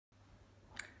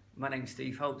My name's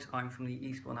Steve Holt. I'm from the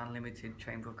Eastbourne Unlimited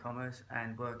Chamber of Commerce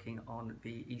and working on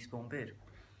the Eastbourne BID.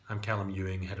 I'm Calum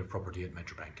Ewing, Head of Property at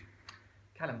Metrobank.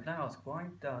 Calum, can I ask, why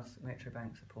does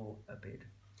Metrobank support a BID?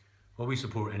 Well, we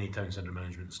support any town centre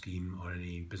management scheme or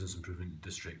any business improvement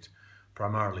district,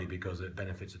 primarily because it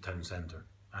benefits the town centre,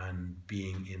 and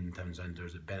being in town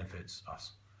centres, it benefits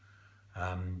us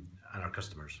and our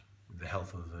customers, the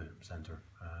health of the centre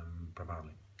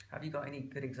primarily. Have you got any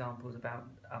good examples about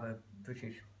other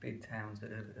British BID towns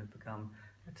that have become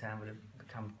a town that have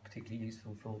become particularly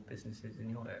useful for businesses in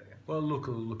your area? Well,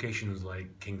 local locations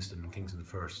like Kingston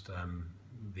First,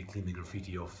 they clean the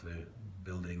graffiti off the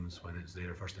buildings when it's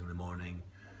there first thing in the morning.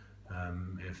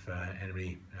 If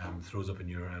anybody throws up in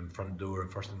your front door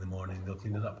first thing in the morning, they'll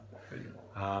clean it up.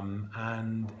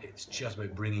 And it's just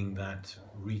about bringing that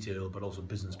retail but also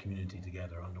business community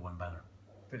together under one banner.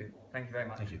 Brilliant. Thank you very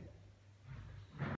much. Thank you.